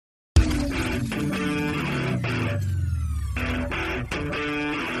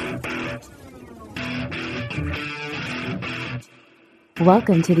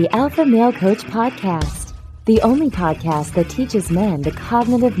Welcome to the Alpha Male Coach Podcast, the only podcast that teaches men the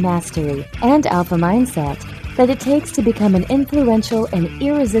cognitive mastery and alpha mindset that it takes to become an influential and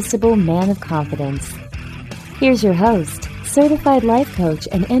irresistible man of confidence. Here's your host, certified life coach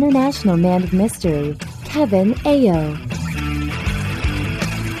and international man of mystery, Kevin Ayo.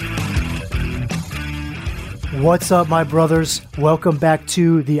 What's up, my brothers? Welcome back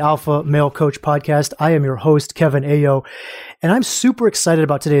to the Alpha Male Coach Podcast. I am your host, Kevin Ayo, and I'm super excited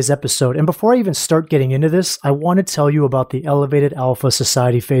about today's episode. And before I even start getting into this, I want to tell you about the Elevated Alpha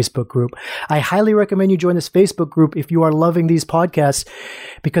Society Facebook group. I highly recommend you join this Facebook group if you are loving these podcasts,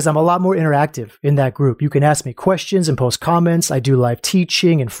 because I'm a lot more interactive in that group. You can ask me questions and post comments. I do live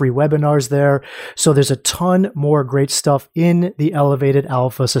teaching and free webinars there. So there's a ton more great stuff in the Elevated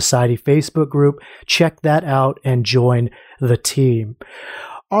Alpha Society Facebook group. Check that out and join the team.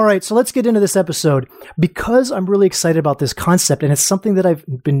 All right, so let's get into this episode. Because I'm really excited about this concept, and it's something that I've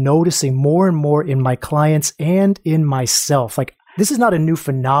been noticing more and more in my clients and in myself. Like, this is not a new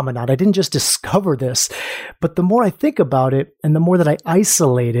phenomenon. I didn't just discover this, but the more I think about it and the more that I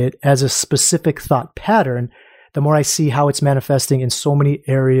isolate it as a specific thought pattern, the more I see how it's manifesting in so many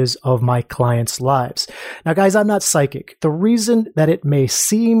areas of my clients' lives. Now, guys, I'm not psychic. The reason that it may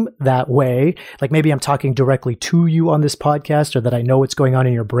seem that way, like maybe I'm talking directly to you on this podcast or that I know what's going on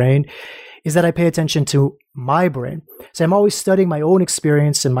in your brain, is that I pay attention to my brain. So I'm always studying my own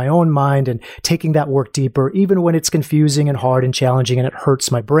experience and my own mind and taking that work deeper, even when it's confusing and hard and challenging and it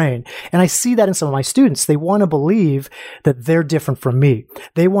hurts my brain. And I see that in some of my students. They want to believe that they're different from me.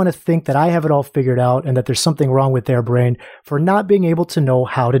 They want to think that I have it all figured out and that there's something wrong with their brain for not being able to know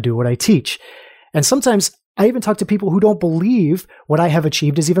how to do what I teach. And sometimes I even talk to people who don't believe what I have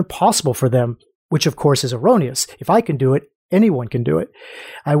achieved is even possible for them, which of course is erroneous. If I can do it, anyone can do it.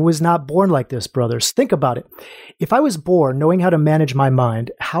 I was not born like this, brothers. Think about it. If I was born knowing how to manage my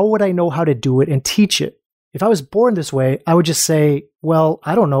mind, how would I know how to do it and teach it? If I was born this way, I would just say, well,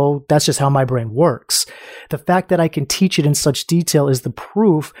 I don't know. That's just how my brain works. The fact that I can teach it in such detail is the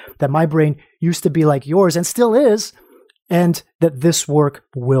proof that my brain used to be like yours and still is, and that this work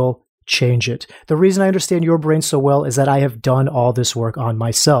will change it. The reason I understand your brain so well is that I have done all this work on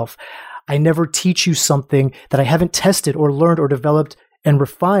myself. I never teach you something that I haven't tested or learned or developed and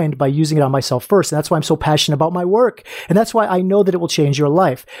refined by using it on myself first. And that's why I'm so passionate about my work. And that's why I know that it will change your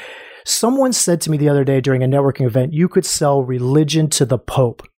life. Someone said to me the other day during a networking event, you could sell religion to the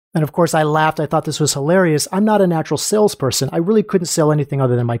Pope. And of course, I laughed. I thought this was hilarious. I'm not a natural salesperson. I really couldn't sell anything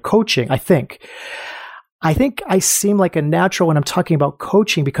other than my coaching, I think I seem like a natural when I'm talking about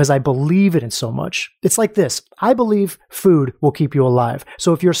coaching because I believe it in so much. It's like this. I believe food will keep you alive.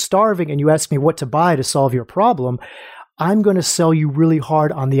 So if you're starving and you ask me what to buy to solve your problem, I'm going to sell you really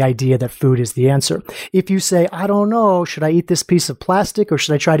hard on the idea that food is the answer. If you say, I don't know, should I eat this piece of plastic or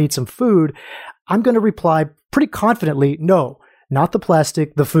should I try to eat some food? I'm going to reply pretty confidently, no, not the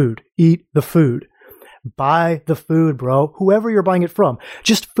plastic, the food. Eat the food. Buy the food, bro. Whoever you're buying it from.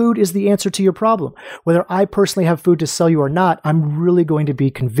 Just food is the answer to your problem. Whether I personally have food to sell you or not, I'm really going to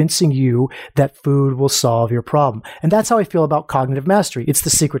be convincing you that food will solve your problem. And that's how I feel about cognitive mastery. It's the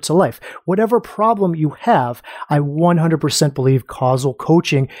secret to life. Whatever problem you have, I 100% believe causal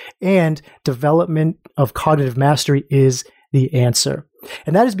coaching and development of cognitive mastery is the answer.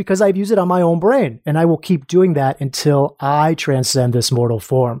 And that is because I've used it on my own brain, and I will keep doing that until I transcend this mortal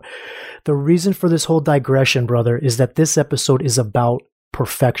form. The reason for this whole digression, brother, is that this episode is about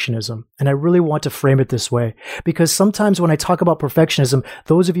perfectionism. And I really want to frame it this way, because sometimes when I talk about perfectionism,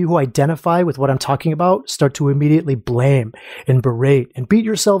 those of you who identify with what I'm talking about start to immediately blame and berate and beat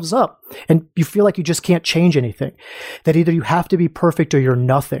yourselves up. And you feel like you just can't change anything, that either you have to be perfect or you're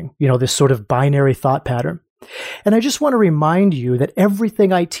nothing, this sort of binary thought pattern. And I just want to remind you that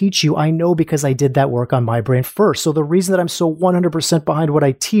everything I teach you, I know because I did that work on my brain first. So the reason that I'm so 100% behind what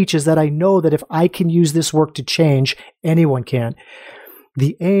I teach is that I know that if I can use this work to change, anyone can.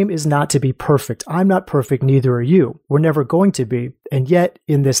 The aim is not to be perfect. I'm not perfect, neither are you. We're never going to be. And yet,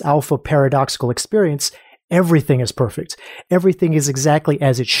 in this alpha paradoxical experience, everything is perfect. Everything is exactly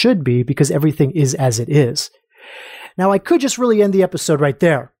as it should be because everything is as it is. Now, I could just really end the episode right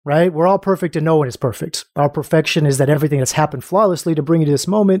there, right? We're all perfect and no one is perfect. Our perfection is that everything has happened flawlessly to bring you to this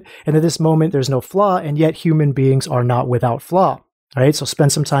moment, and at this moment, there's no flaw, and yet human beings are not without flaw, all right? So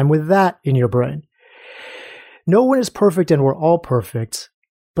spend some time with that in your brain. No one is perfect and we're all perfect,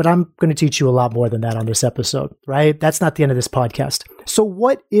 but I'm going to teach you a lot more than that on this episode, right? That's not the end of this podcast. So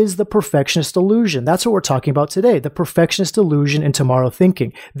what is the perfectionist illusion? That's what we're talking about today, the perfectionist illusion and tomorrow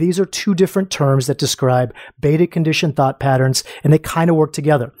thinking. These are two different terms that describe beta conditioned thought patterns, and they kind of work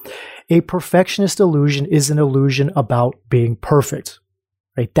together. A perfectionist illusion is an illusion about being perfect.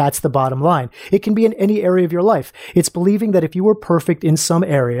 right? That's the bottom line. It can be in any area of your life. It's believing that if you were perfect in some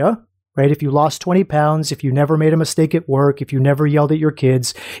area, right? If you lost 20 pounds, if you never made a mistake at work, if you never yelled at your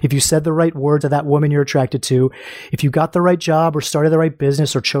kids, if you said the right word to that woman you're attracted to, if you got the right job or started the right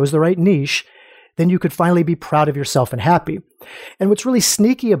business or chose the right niche, then you could finally be proud of yourself and happy. And what's really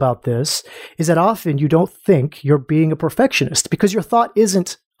sneaky about this is that often you don't think you're being a perfectionist because your thought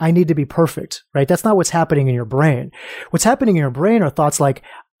isn't, I need to be perfect, right? That's not what's happening in your brain. What's happening in your brain are thoughts like,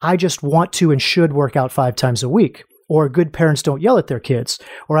 I just want to and should work out 5 times a week, or good parents don't yell at their kids,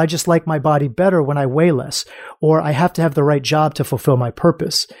 or I just like my body better when I weigh less, or I have to have the right job to fulfill my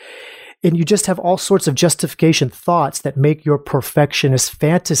purpose. And you just have all sorts of justification thoughts that make your perfectionist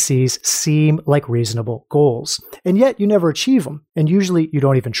fantasies seem like reasonable goals. And yet you never achieve them. And usually you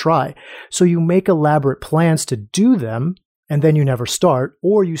don't even try. So you make elaborate plans to do them, and then you never start,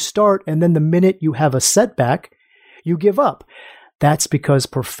 or you start, and then the minute you have a setback, you give up. That's because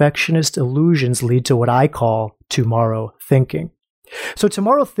perfectionist illusions lead to what I call tomorrow thinking. So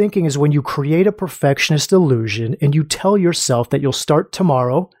tomorrow thinking is when you create a perfectionist illusion and you tell yourself that you'll start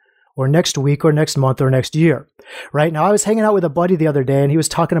tomorrow or next week or next month or next year, right? Now, I was hanging out with a buddy the other day and he was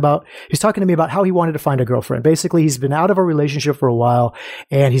talking to me about how he wanted to find a girlfriend. Basically, he's been out of a relationship for a while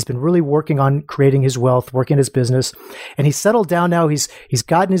and he's been really working on creating his wealth, working his business. And he's settled down now. He's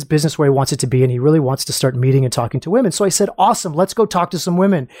gotten his business where he wants it to be and he really wants to start meeting and talking to women. So I said, awesome, let's go talk to some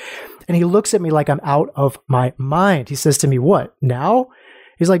women. And he looks at me like I'm out of my mind. He says to me, what, now?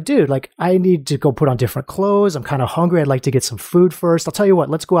 He's like, dude, I need to go put on different clothes. I'm kind of hungry. I'd like to get some food first. I'll tell you what,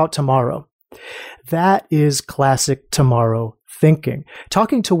 let's go out tomorrow. That is classic tomorrow thinking.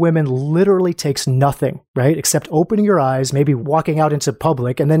 Talking to women literally takes nothing, right? Except opening your eyes, maybe walking out into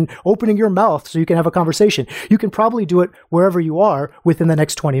public, and then opening your mouth so you can have a conversation. You can probably do it wherever you are within the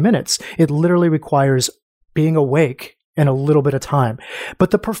next 20 minutes. It literally requires being awake and a little bit of time. But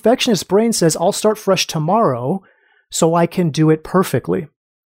the perfectionist brain says, I'll start fresh tomorrow so I can do it perfectly.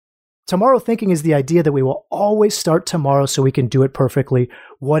 Tomorrow thinking is the idea that we will always start tomorrow so we can do it perfectly,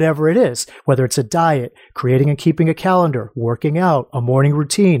 whatever it is, whether it's a diet, creating and keeping a calendar, working out, a morning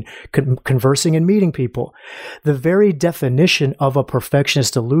routine, conversing and meeting people. The very definition of a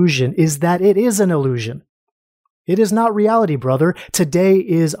perfectionist illusion is that it is an illusion. It is not reality, brother. Today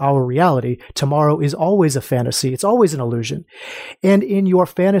is our reality. Tomorrow is always a fantasy. It's always an illusion. And in your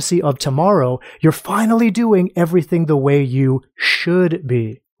fantasy of tomorrow, you're finally doing everything the way you should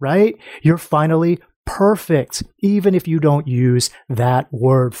be. Right? You're finally perfect, even if you don't use that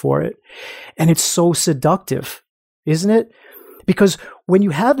word for it. And it's so seductive, isn't it? Because when you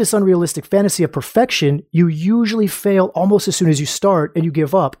have this unrealistic fantasy of perfection, you usually fail almost as soon as you start and you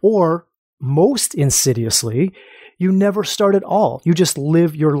give up. Or most insidiously, you never start at all. You just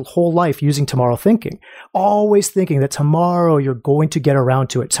live your whole life using tomorrow thinking, always thinking that tomorrow you're going to get around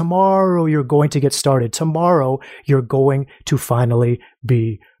to it. Tomorrow you're going to get started. Tomorrow you're going to finally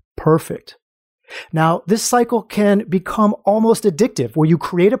be perfect. Now, this cycle can become almost addictive where you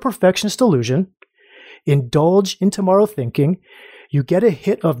create a perfectionist illusion, indulge in tomorrow thinking, you get a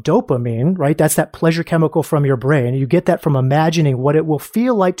hit of dopamine, right? That's that pleasure chemical from your brain. You get that from imagining what it will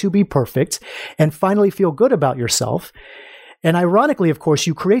feel like to be perfect and finally feel good about yourself. And ironically, of course,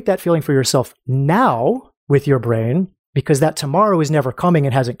 you create that feeling for yourself now with your brain because that tomorrow is never coming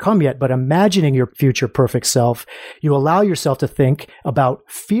and hasn't come yet. But imagining your future perfect self, you allow yourself to think about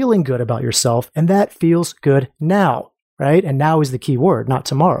feeling good about yourself. And that feels good now, right? And now is the key word, not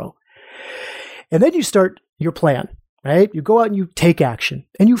tomorrow. And then you start your plan. Right? You go out and you take action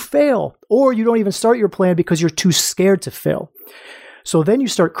and you fail, or you don't even start your plan because you're too scared to fail. So then you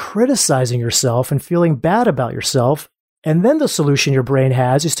start criticizing yourself and feeling bad about yourself. And then the solution your brain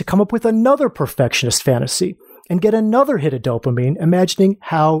has is to come up with another perfectionist fantasy and get another hit of dopamine, imagining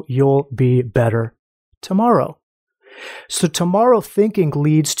how you'll be better tomorrow. So tomorrow thinking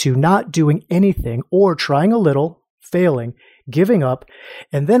leads to not doing anything or trying a little, failing, giving up,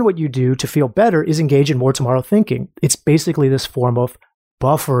 and then what you do to feel better is engage in more tomorrow thinking. It's basically this form of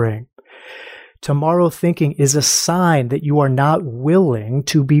buffering. Tomorrow thinking is a sign that you are not willing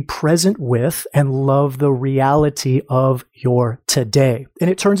to be present with and love the reality of your today. And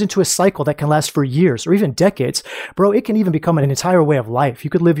it turns into a cycle that can last for years or even decades. Bro, it can even become an entire way of life.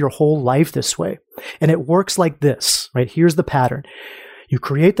 You could live your whole life this way. And it works like this, right? Here's the pattern. You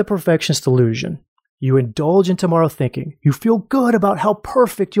create the perfectionist illusion. You indulge in tomorrow thinking. You feel good about how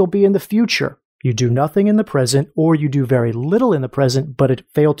perfect you'll be in the future. You do nothing in the present, or you do very little in the present, but it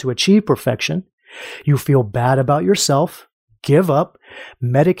failed to achieve perfection. You feel bad about yourself, give up,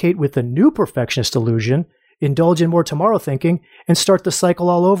 medicate with the new perfectionist illusion, indulge in more tomorrow thinking, and start the cycle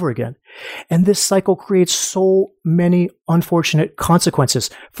all over again. And this cycle creates so many unfortunate consequences.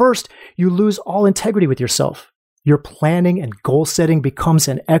 First, you lose all integrity with yourself. Your planning and goal setting becomes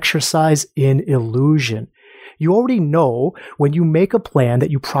an exercise in illusion. You already know when you make a plan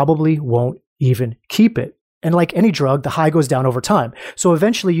that you probably won't even keep it. And like any drug, the high goes down over time. So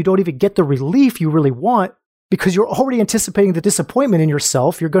eventually you don't even get the relief you really want because you're already anticipating the disappointment in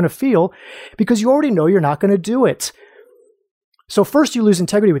yourself you're going to feel because you already know you're not going to do it. So first, you lose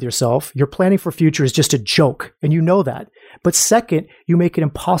integrity with yourself. Your planning for future is just a joke, and you know that. But second, you make it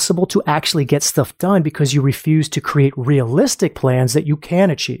impossible to actually get stuff done because you refuse to create realistic plans that you can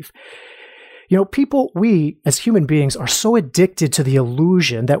achieve. You know, we as human beings are so addicted to the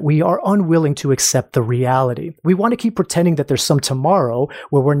illusion that we are unwilling to accept the reality. We want to keep pretending that there's some tomorrow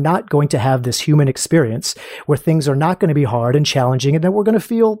where we're not going to have this human experience, where things are not going to be hard and challenging, and that we're going to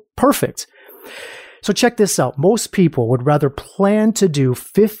feel perfect. So check this out. Most people would rather plan to do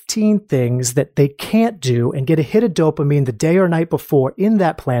 15 things that they can't do and get a hit of dopamine the day or night before in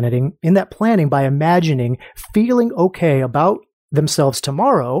that planning by imagining feeling okay about themselves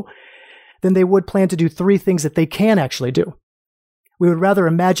tomorrow than they would plan to do 3 things that they can actually do. We would rather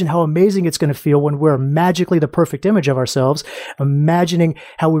imagine how amazing it's going to feel when we're magically the perfect image of ourselves, imagining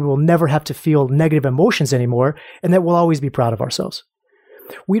how we will never have to feel negative emotions anymore, and that we'll always be proud of ourselves.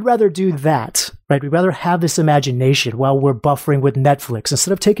 We'd rather do that, right? We'd rather have this imagination while we're buffering with Netflix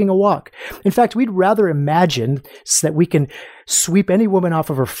instead of taking a walk. In fact, we'd rather imagine so that we can sweep any woman off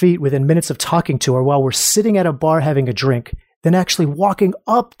of her feet within minutes of talking to her while we're sitting at a bar having a drink than actually walking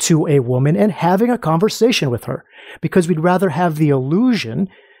up to a woman and having a conversation with her, because we'd rather have the illusion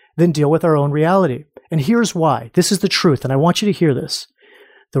than deal with our own reality. And here's why. This is the truth, and I want you to hear this.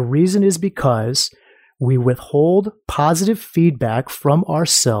 The reason is because we withhold positive feedback from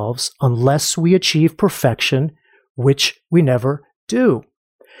ourselves unless we achieve perfection, which we never do.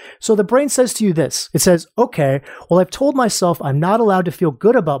 So the brain says to you this. It says, okay, well, I've told myself I'm not allowed to feel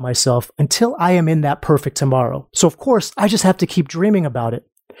good about myself until I am in that perfect tomorrow. So of course, I just have to keep dreaming about it.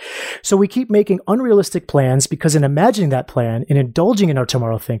 So we keep making unrealistic plans because in imagining that plan and indulging in our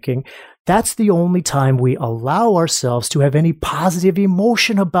tomorrow thinking, that's the only time we allow ourselves to have any positive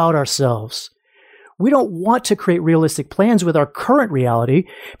emotion about ourselves. We don't want to create realistic plans with our current reality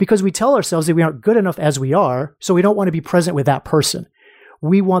because we tell ourselves that we aren't good enough as we are, so we don't want to be present with that person.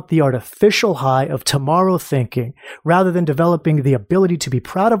 We want the artificial high of tomorrow thinking rather than developing the ability to be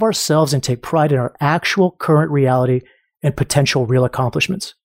proud of ourselves and take pride in our actual current reality and potential real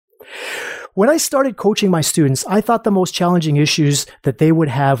accomplishments. When I started coaching my students, I thought the most challenging issues that they would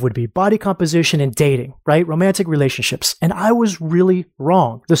have would be body composition and dating, right? Romantic relationships. And I was really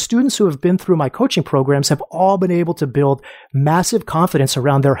wrong. The students who have been through my coaching programs have all been able to build massive confidence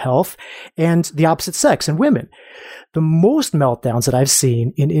around their health and the opposite sex and women. The most meltdowns that I've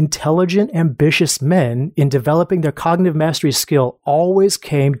seen in intelligent, ambitious men in developing their cognitive mastery skill always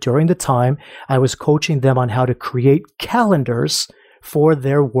came during the time I was coaching them on how to create calendars for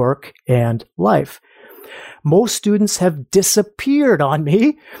their work and life. Most students have disappeared on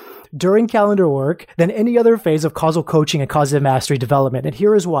me during calendar work than any other phase of causal coaching and cognitive mastery development. And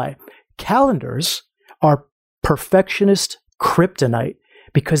here is why. Calendars are perfectionist kryptonite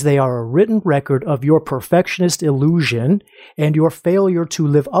because they are a written record of your perfectionist illusion and your failure to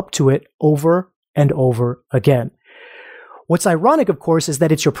live up to it over and over again. What's ironic, of course, is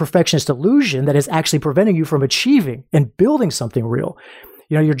that it's your perfectionist illusion that is actually preventing you from achieving and building something real.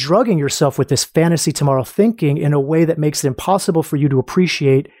 You know, you're drugging yourself with this fantasy tomorrow thinking in a way that makes it impossible for you to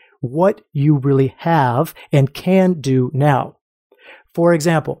appreciate what you really have and can do now. For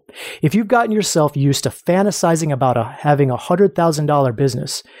example, if you've gotten yourself used to fantasizing about having a $100,000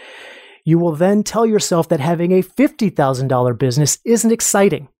 business, you will then tell yourself that having a $50,000 business isn't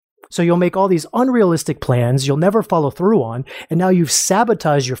exciting. So you'll make all these unrealistic plans you'll never follow through on, and now you've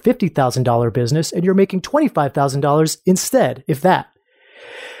sabotaged your $50,000 business and you're making $25,000 instead, if that.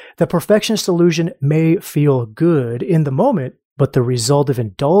 The perfectionist illusion may feel good in the moment, but the result of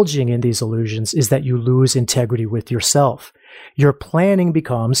indulging in these illusions is that you lose integrity with yourself. Your planning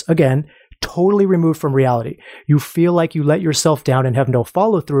becomes, again, totally removed from reality. You feel like you let yourself down and have no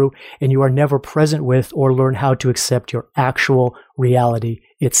follow through, and you are never present with or learn how to accept your actual reality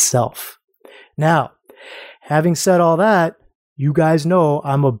itself. Now, having said all that, you guys know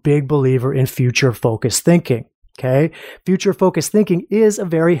I'm a big believer in future-focused thinking. Okay? Future-focused thinking is a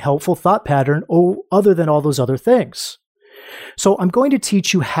very helpful thought pattern other than all those other things. So I'm going to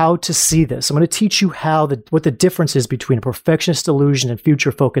teach you how to see this. I'm going to teach you what the difference is between a perfectionist illusion and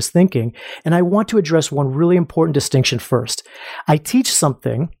future-focused thinking. And I want to address one really important distinction first. I teach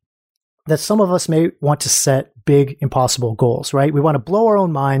something that some of us may want to set big, impossible goals, right? We want to blow our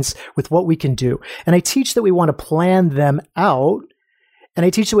own minds with what we can do. And I teach that we want to plan them out. And I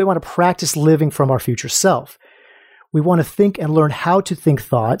teach that we want to practice living from our future self. We want to think and learn how to think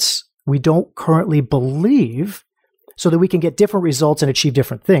thoughts we don't currently believe so that we can get different results and achieve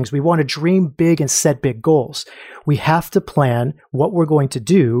different things. We want to dream big and set big goals. We have to plan what we're going to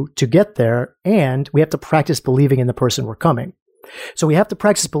do to get there, and we have to practice believing in the person we're coming. So we have to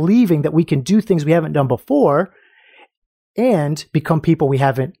practice believing that we can do things we haven't done before and become people we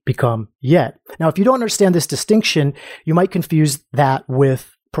haven't become yet. Now, if you don't understand this distinction, you might confuse that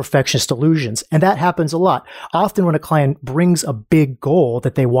with perfectionist illusions. And that happens a lot. Often when a client brings a big goal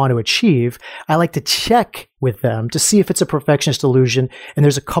that they want to achieve, I like to check with them to see if it's a perfectionist illusion. And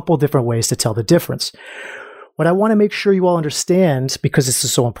there's a couple different ways to tell the difference. What I want to make sure you all understand, because this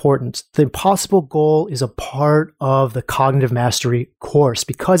is so important, the impossible goal is a part of the cognitive mastery course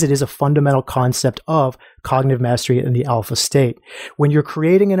because it is a fundamental concept of cognitive mastery in the alpha state. When you're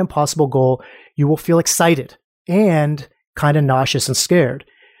creating an impossible goal, you will feel excited and kind of nauseous and scared.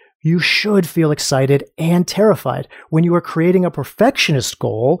 You should feel excited and terrified. When you are creating a perfectionist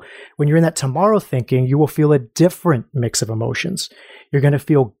goal, when you're in that tomorrow thinking, you will feel a different mix of emotions. You're going to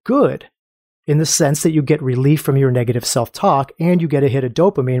feel good in the sense that you get relief from your negative self-talk and you get a hit of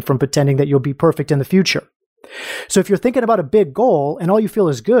dopamine from pretending that you'll be perfect in the future. So if you're thinking about a big goal and all you feel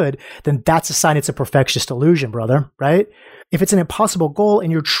is good, then that's a sign it's a perfectionist illusion, brother, right? If it's an impossible goal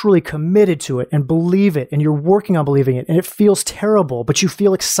and you're truly committed to it and believe it and you're working on believing it and it feels terrible, but you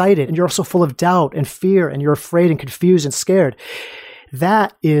feel excited and you're also full of doubt and fear and you're afraid and confused and scared,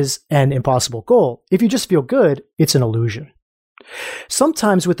 that is an impossible goal. If you just feel good, it's an illusion.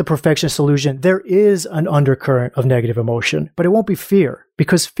 Sometimes with the perfectionist illusion, there is an undercurrent of negative emotion, but it won't be fear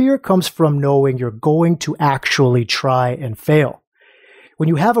because fear comes from knowing you're going to actually try and fail. When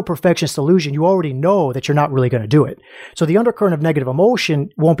you have a perfectionist illusion, you already know that you're not really going to do it. So the undercurrent of negative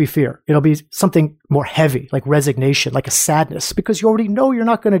emotion won't be fear. It'll be something more heavy, like resignation, like a sadness, because you already know you're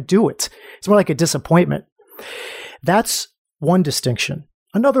not going to do it. It's more like a disappointment. That's one distinction.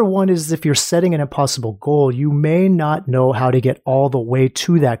 Another one is if you're setting an impossible goal, you may not know how to get all the way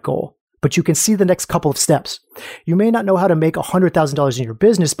to that goal, but you can see the next couple of steps. You may not know how to make $100,000 in your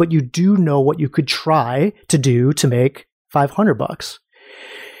business, but you do know what you could try to do to make $500.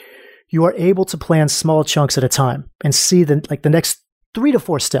 You are able to plan small chunks at a time and see the next 3 to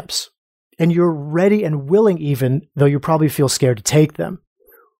 4 steps. And you're ready and willing even, though you probably feel scared to take them.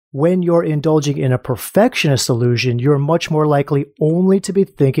 When you're indulging in a perfectionist illusion, you're much more likely only to be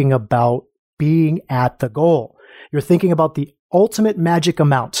thinking about being at the goal. You're thinking about the ultimate magic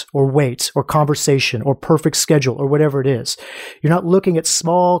amount or weight or conversation or perfect schedule or whatever it is. You're not looking at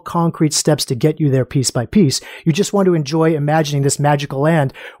small concrete steps to get you there piece by piece. You just want to enjoy imagining this magical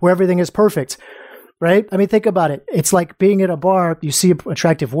land where everything is perfect. Right? I mean, think about it. It's like being at a bar, you see an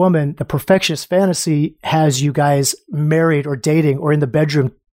attractive woman, the perfectionist fantasy has you guys married or dating or in the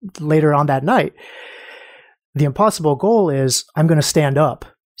bedroom later on that night. The impossible goal is, I'm going to stand up.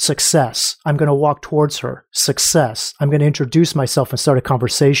 Success. I'm going to walk towards her. Success. I'm going to introduce myself and start a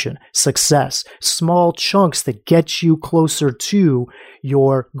conversation. Success. Small chunks that get you closer to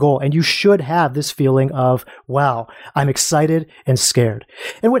your goal. And you should have this feeling of, wow, I'm excited and scared.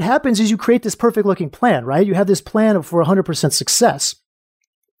 And what happens is you create this perfect looking plan, right? You have this plan for 100% success.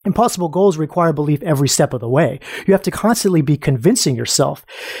 Impossible goals require belief every step of the way. You have to constantly be convincing yourself.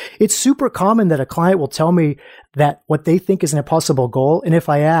 It's super common that a client will tell me that what they think is an impossible goal, and if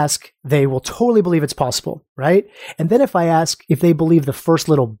I ask, they will totally believe it's possible, right? And then if I ask if they believe the first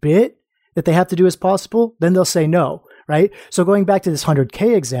little bit that they have to do is possible, then they'll say no, right? So going back to this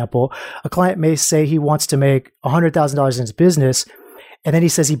 100K example, a client may say he wants to make $100,000 in his business, and then he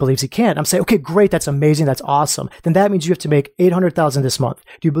says he believes he can't. I'm saying, okay, great. That's amazing. That's awesome. Then that means you have to make $800,000 this month.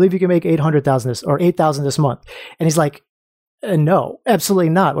 Do you believe you can make $8,000 this month? And he's like, no, absolutely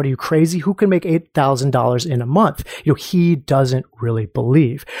not. What are you, crazy? Who can make $8,000 in a month? He doesn't really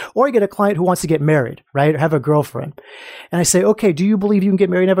believe. Or you get a client who wants to get married, right? Or have a girlfriend. And I say, okay, do you believe you can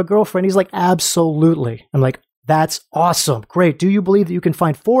get married and have a girlfriend? He's like, absolutely. I'm like, that's awesome. Great. Do you believe that you can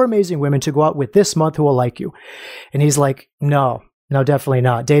find 4 amazing women to go out with this month who will like you? And he's like, no, definitely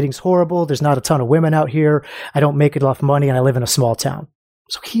not. Dating's horrible. There's not a ton of women out here. I don't make enough money and I live in a small town.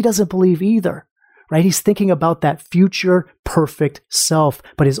 So he doesn't believe either, right? He's thinking about that future perfect self,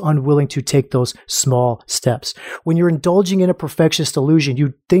 but is unwilling to take those small steps. When you're indulging in a perfectionist illusion,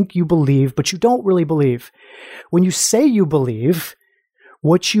 you think you believe, but you don't really believe. When you say you believe,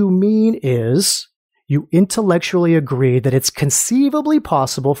 what you mean is you intellectually agree that it's conceivably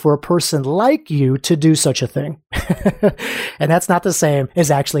possible for a person like you to do such a thing. And that's not the same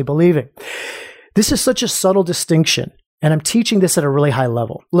as actually believing. This is such a subtle distinction. And I'm teaching this at a really high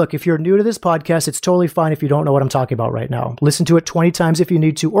level. Look, if you're new to this podcast, it's totally fine if you don't know what I'm talking about right now. Listen to it 20 times if you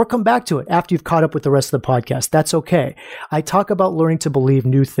need to, or come back to it after you've caught up with the rest of the podcast. That's okay. I talk about learning to believe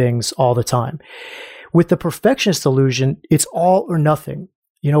new things all the time. With the perfectionist illusion, it's all or nothing.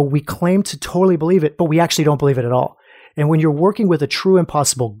 We claim to totally believe it, but we actually don't believe it at all. And when you're working with a true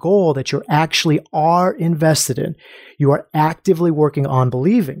impossible goal that you actually are invested in, you are actively working on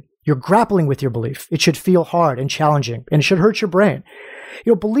believing. You're grappling with your belief. It should feel hard and challenging, and it should hurt your brain.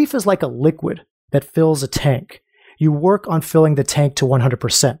 Belief is like a liquid that fills a tank. You work on filling the tank to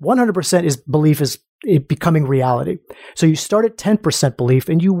 100%. 100% is belief is it becoming reality. So you start at 10% belief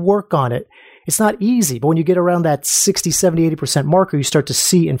and you work on it. It's not easy, but when you get around that 60, 70, 80% marker, you start to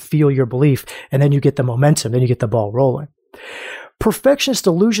see and feel your belief, and then you get the momentum, then you get the ball rolling. Perfectionist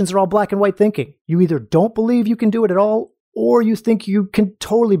illusions are all black and white thinking. You either don't believe you can do it at all, or you think you can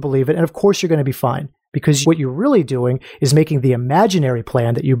totally believe it, and of course you're going to be fine. Because what you're really doing is making the imaginary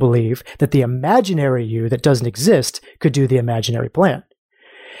plan that you believe that the imaginary you that doesn't exist could do the imaginary plan.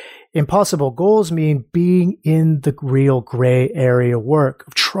 Impossible goals mean being in the real gray area work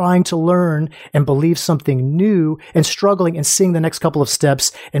of trying to learn and believe something new and struggling and seeing the next couple of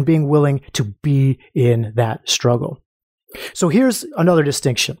steps and being willing to be in that struggle. So here's another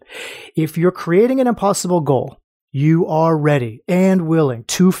distinction. If you're creating an impossible goal, you are ready and willing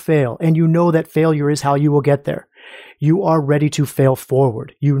to fail, and you know that failure is how you will get there. You are ready to fail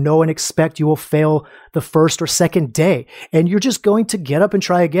forward. You know and expect you will fail the first or second day, and you're just going to get up and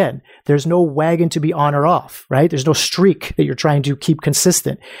try again. There's no wagon to be on or off, right? There's no streak that you're trying to keep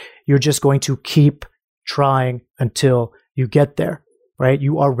consistent. You're just going to keep trying until you get there, right?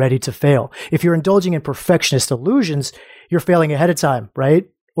 You are ready to fail. If you're indulging in perfectionist illusions, you're failing ahead of time, right?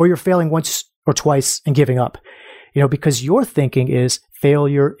 Or you're failing once or twice and giving up. Because your thinking is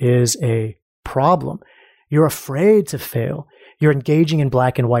failure is a problem. You're afraid to fail. You're engaging in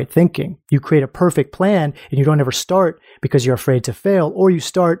black and white thinking. You create a perfect plan and you don't ever start because you're afraid to fail, or you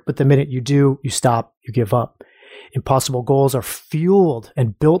start, but the minute you do, you stop, you give up. Impossible goals are fueled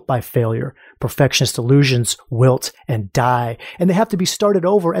and built by failure. Perfectionist illusions wilt and die, and they have to be started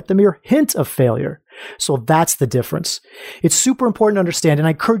over at the mere hint of failure. So that's the difference. It's super important to understand, and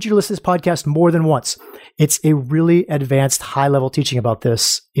I encourage you to listen to this podcast more than once. It's a really advanced, high-level teaching about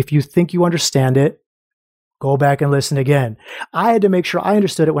this. If you think you understand it, go back and listen again. I had to make sure I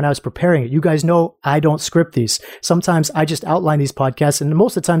understood it when I was preparing it. You guys know I don't script these. Sometimes I just outline these podcasts, and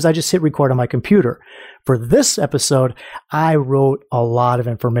most of the times I just hit record on my computer. For this episode, I wrote a lot of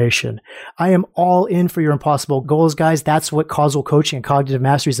information. I am all in for your impossible goals, guys. That's what causal coaching and cognitive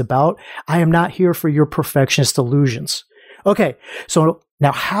mastery is about. I am not here for your perfectionist illusions. Okay, so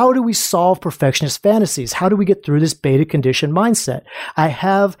now how do we solve perfectionist fantasies? How do we get through this beta condition mindset? I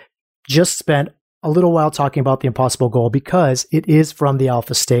have just spent a little while talking about the impossible goal because it is from the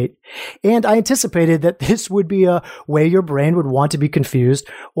alpha state. And I anticipated that this would be a way your brain would want to be confused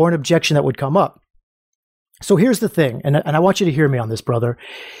or an objection that would come up. So here's the thing, and I want you to hear me on this, brother.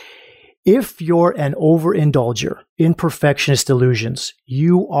 If you're an overindulger in perfectionist illusions,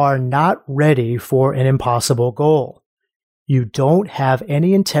 you are not ready for an impossible goal. You don't have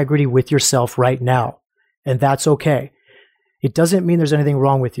any integrity with yourself right now, and that's okay. It doesn't mean there's anything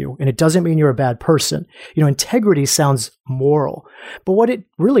wrong with you, and it doesn't mean you're a bad person. Integrity sounds moral, but what it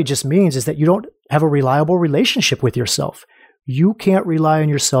really just means is that you don't have a reliable relationship with yourself. You can't rely on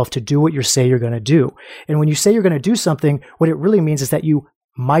yourself to do what you say you're going to do. And when you say you're going to do something, what it really means is that you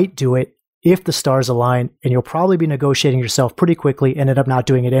might do it if the stars align, and you'll probably be negotiating yourself pretty quickly and end up not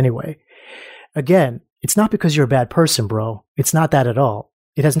doing it anyway. Again, it's not because you're a bad person, bro. It's not that at all.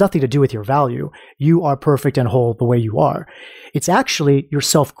 It has nothing to do with your value. You are perfect and whole the way you are. It's actually your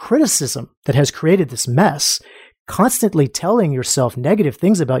self-criticism that has created this mess. Constantly telling yourself negative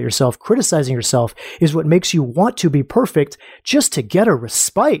things about yourself, criticizing yourself, is what makes you want to be perfect just to get a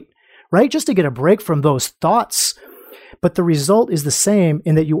respite, right? Just to get a break from those thoughts. But the result is the same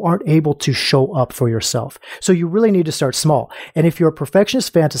in that you aren't able to show up for yourself. So you really need to start small. And if you're a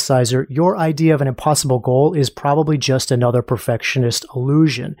perfectionist fantasizer, your idea of an impossible goal is probably just another perfectionist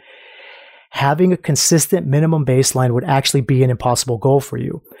illusion. Having a consistent minimum baseline would actually be an impossible goal for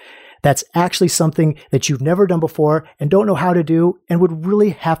you. That's actually something that you've never done before and don't know how to do, and would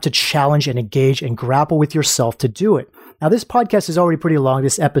really have to challenge and engage and grapple with yourself to do it. Now, this podcast is already pretty long,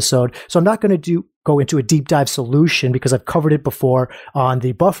 this episode, so I'm not going to go into a deep dive solution because I've covered it before on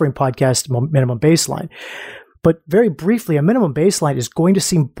the buffering podcast minimum baseline. But very briefly, a minimum baseline is going to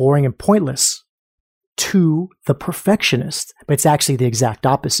seem boring and pointless. to the perfectionist, but it's actually the exact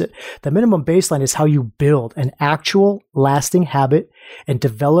opposite. The minimum baseline is how you build an actual lasting habit and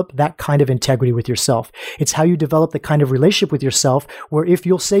develop that kind of integrity with yourself. It's how you develop the kind of relationship with yourself where if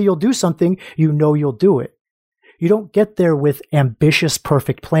you'll say you'll do something, you know you'll do it. You don't get there with ambitious,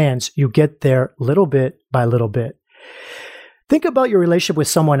 perfect plans. You get there little bit by little bit. Think about your relationship with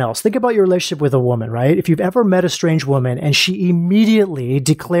someone else. Think about your relationship with a woman, right? If you've ever met a strange woman and she immediately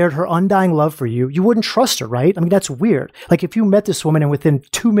declared her undying love for you, you wouldn't trust her, right? I mean, that's weird. Like if you met this woman and within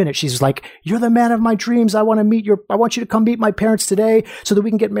 2 minutes, she's like, "You're the man of my dreams. I want you to come meet my parents today so that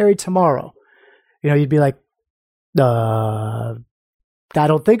we can get married tomorrow." You'd be like, I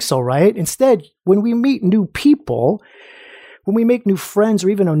don't think so, right? Instead, when we meet new people, when we make new friends or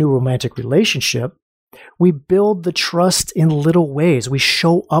even a new romantic relationship, we build the trust in little ways. We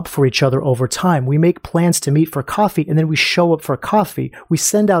show up for each other over time. We make plans to meet for coffee, and then we show up for coffee. We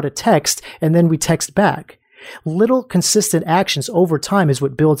send out a text, and then we text back. Little consistent actions over time is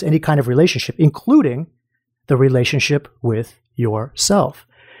what builds any kind of relationship, including the relationship with yourself.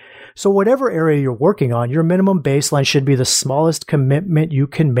 So whatever area you're working on, your minimum baseline should be the smallest commitment you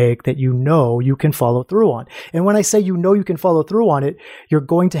can make that you know you can follow through on. And when I say you know you can follow through on it, you're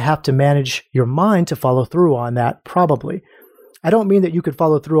going to have to manage your mind to follow through on that, probably. I don't mean that you could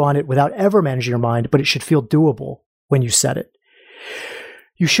follow through on it without ever managing your mind, but it should feel doable when you set it.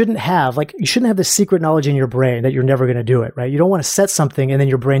 You shouldn't have this secret knowledge in your brain that you're never going to do it, right? You don't want to set something and then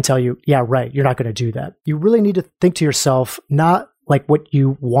your brain tell you, yeah, right, you're not going to do that. You really need to think to yourself, not like what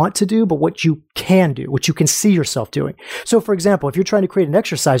you want to do, but what you can do, what you can see yourself doing. So for example, if you're trying to create an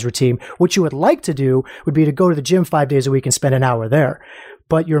exercise routine, what you would like to do would be to go to the gym 5 days a week and spend an hour there.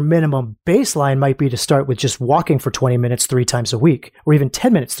 But your minimum baseline might be to start with just walking for 20 minutes 3 times a week, or even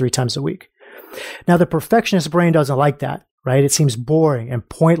 10 minutes 3 times a week. Now, the perfectionist brain doesn't like that, right? It seems boring and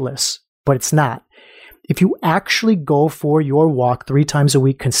pointless, but it's not. If you actually go for your walk 3 times a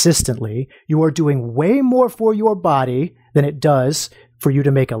week consistently, you are doing way more for your body than it does for you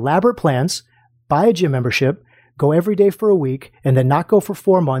to make elaborate plans, buy a gym membership, go every day for a week, and then not go for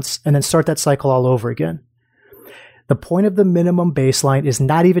 4 months, and then start that cycle all over again. The point of the minimum baseline is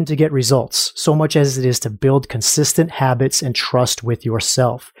not even to get results, so much as it is to build consistent habits and trust with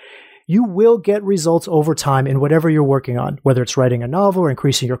yourself. You will get results over time in whatever you're working on, whether it's writing a novel or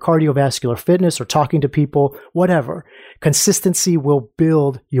increasing your cardiovascular fitness or talking to people, whatever. Consistency will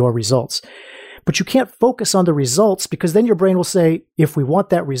build your results. But you can't focus on the results because then your brain will say, if we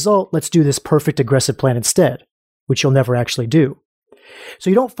want that result, let's do this perfect aggressive plan instead, which you'll never actually do. So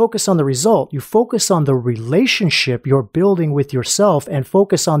you don't focus on the result, you focus on the relationship you're building with yourself and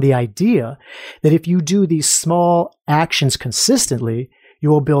focus on the idea that if you do these small actions consistently, you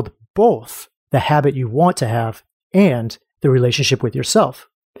will build both the habit you want to have and the relationship with yourself.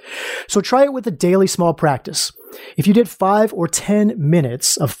 So try it with a daily small practice. If you did 5 or 10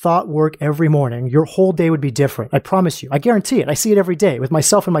 minutes of thought work every morning, your whole day would be different. I promise you. I guarantee it. I see it every day with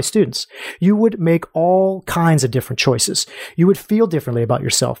myself and my students. You would make all kinds of different choices. You would feel differently about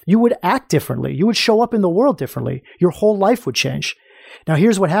yourself. You would act differently. You would show up in the world differently. Your whole life would change. Now,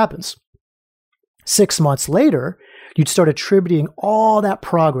 here's what happens. 6 months later, you'd start attributing all that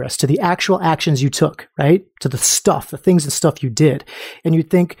progress to the actual actions you took, right? To the things and stuff you did. And you'd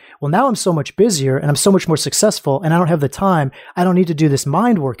think, well, now I'm so much busier and I'm so much more successful and I don't have the time. I don't need to do this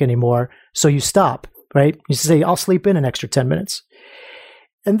mind work anymore. So you stop, right? You say, I'll sleep in an extra 10 minutes.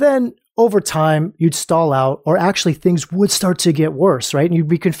 And then over time, you'd stall out, or actually things would start to get worse, right? And you'd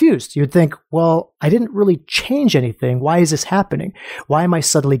be confused. You'd think, well, I didn't really change anything. Why is this happening? Why am I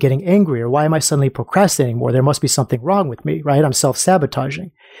suddenly getting angry? Or why am I suddenly procrastinating more? There must be something wrong with me, right? I'm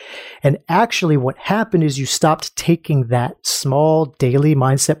self-sabotaging. And actually what happened is you stopped taking that small daily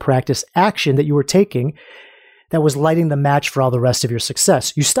mindset practice action that you were taking that was lighting the match for all the rest of your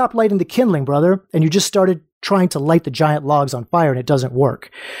success. You stopped lighting the kindling, brother, and you just started trying to light the giant logs on fire, and it doesn't work.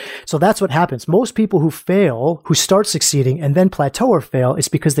 So that's what happens. Most people who fail, who start succeeding and then plateau or fail, it's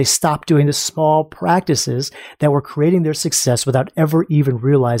because they stopped doing the small practices that were creating their success without ever even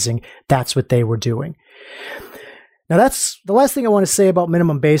realizing that's what they were doing. Now, that's the last thing I want to say about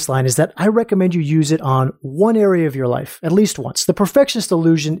minimum baseline is that I recommend you use it on one area of your life, at least once. The perfectionist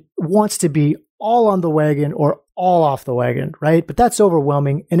illusion wants to be all on the wagon or all off the wagon, right? But that's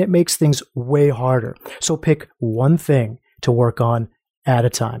overwhelming and it makes things way harder. So pick one thing to work on at a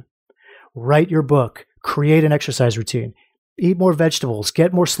time. Write your book, create an exercise routine, eat more vegetables,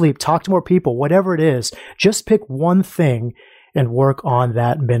 get more sleep, talk to more people, whatever it is. Just pick one thing and work on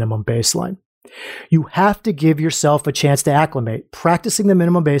that minimum baseline. You have to give yourself a chance to acclimate. Practicing the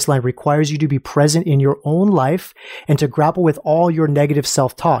minimum baseline requires you to be present in your own life and to grapple with all your negative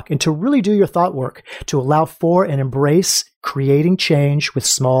self-talk and to really do your thought work, to allow for and embrace creating change with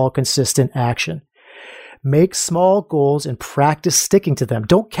small, consistent action. Make small goals and practice sticking to them.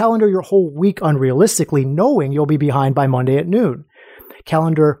 Don't calendar your whole week unrealistically, knowing you'll be behind by Monday at noon.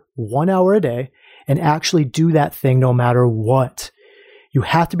 Calendar 1 hour a day and actually do that thing no matter what. You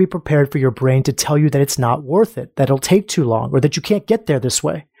have to be prepared for your brain to tell you that it's not worth it, that it'll take too long, or that you can't get there this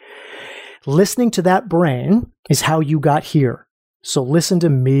way. Listening to that brain is how you got here. So listen to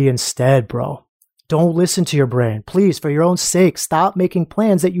me instead, bro. Don't listen to your brain. Please, for your own sake, stop making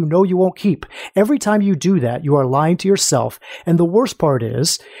plans that you know you won't keep. Every time you do that, you are lying to yourself. And the worst part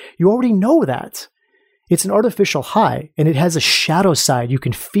is, you already know that. It's an artificial high, and it has a shadow side you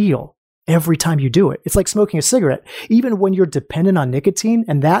can feel every time you do it. It's like smoking a cigarette. Even when you're dependent on nicotine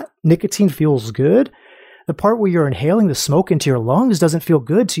and that nicotine feels good, the part where you're inhaling the smoke into your lungs doesn't feel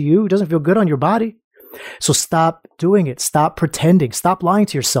good to you. It doesn't feel good on your body. So stop doing it. Stop pretending. Stop lying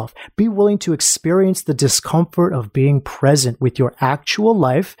to yourself. Be willing to experience the discomfort of being present with your actual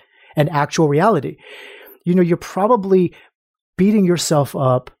life and actual reality. You know, you're probably beating yourself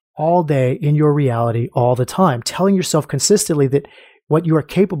up all day in your reality all the time, telling yourself consistently that what you are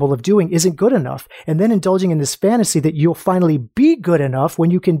capable of doing isn't good enough, and then indulging in this fantasy that you'll finally be good enough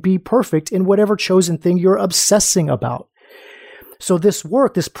when you can be perfect in whatever chosen thing you're obsessing about. So this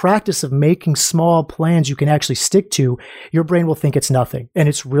work, this practice of making small plans you can actually stick to, your brain will think it's nothing, and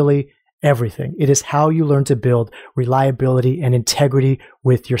it's really everything. It is how you learn to build reliability and integrity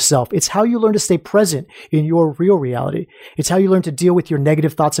with yourself. It's how you learn to stay present in your real reality. It's how you learn to deal with your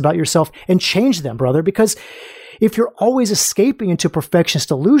negative thoughts about yourself and change them, brother, because if you're always escaping into perfectionist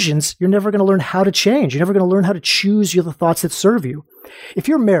illusions, you're never going to learn how to change. You're never going to learn how to choose the thoughts that serve you. If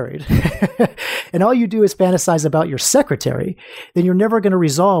you're married and all you do is fantasize about your secretary, then you're never going to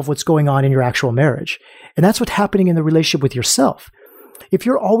resolve what's going on in your actual marriage. And that's what's happening in the relationship with yourself. If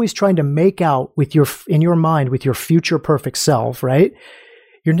you're always trying to make out in your mind with your future perfect self, right?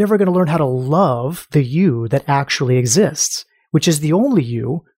 You're never going to learn how to love the you that actually exists, which is the only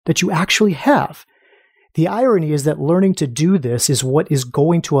you that you actually have. The irony is that learning to do this is what is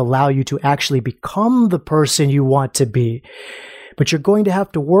going to allow you to actually become the person you want to be. But you're going to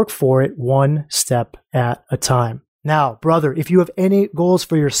have to work for it one step at a time. Now, brother, if you have any goals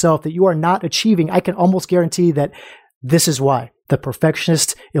for yourself that you are not achieving, I can almost guarantee that this is why. The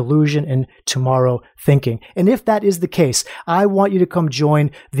perfectionist illusion and tomorrow thinking. And if that is the case, I want you to come join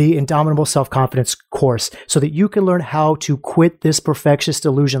the Indomitable Self-Confidence course so that you can learn how to quit this perfectionist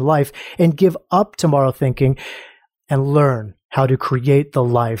illusion life and give up tomorrow thinking and learn how to create the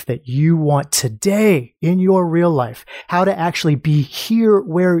life that you want today in your real life, how to actually be here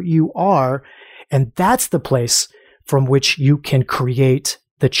where you are. And that's the place from which you can create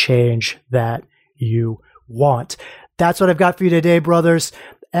the change that you want. That's what I've got for you today, brothers.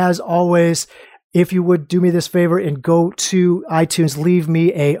 As always, if you would do me this favor and go to iTunes, leave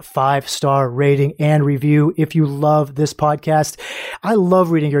me a 5-star rating and review if you love this podcast. I love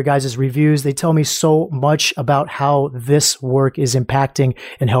reading your guys' reviews. They tell me so much about how this work is impacting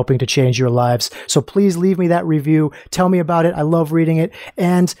and helping to change your lives. So please leave me that review. Tell me about it. I love reading it.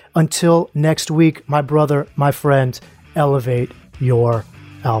 And until next week, my brother, my friend, elevate your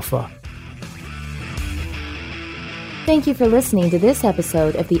alpha. Thank you for listening to this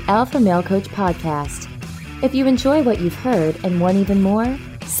episode of the Alpha Male Coach Podcast. If you enjoy what you've heard and want even more,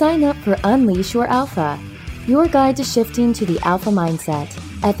 sign up for Unleash Your Alpha, your guide to shifting to the alpha mindset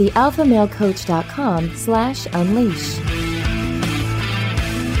at thealphamalecoach.com/unleash.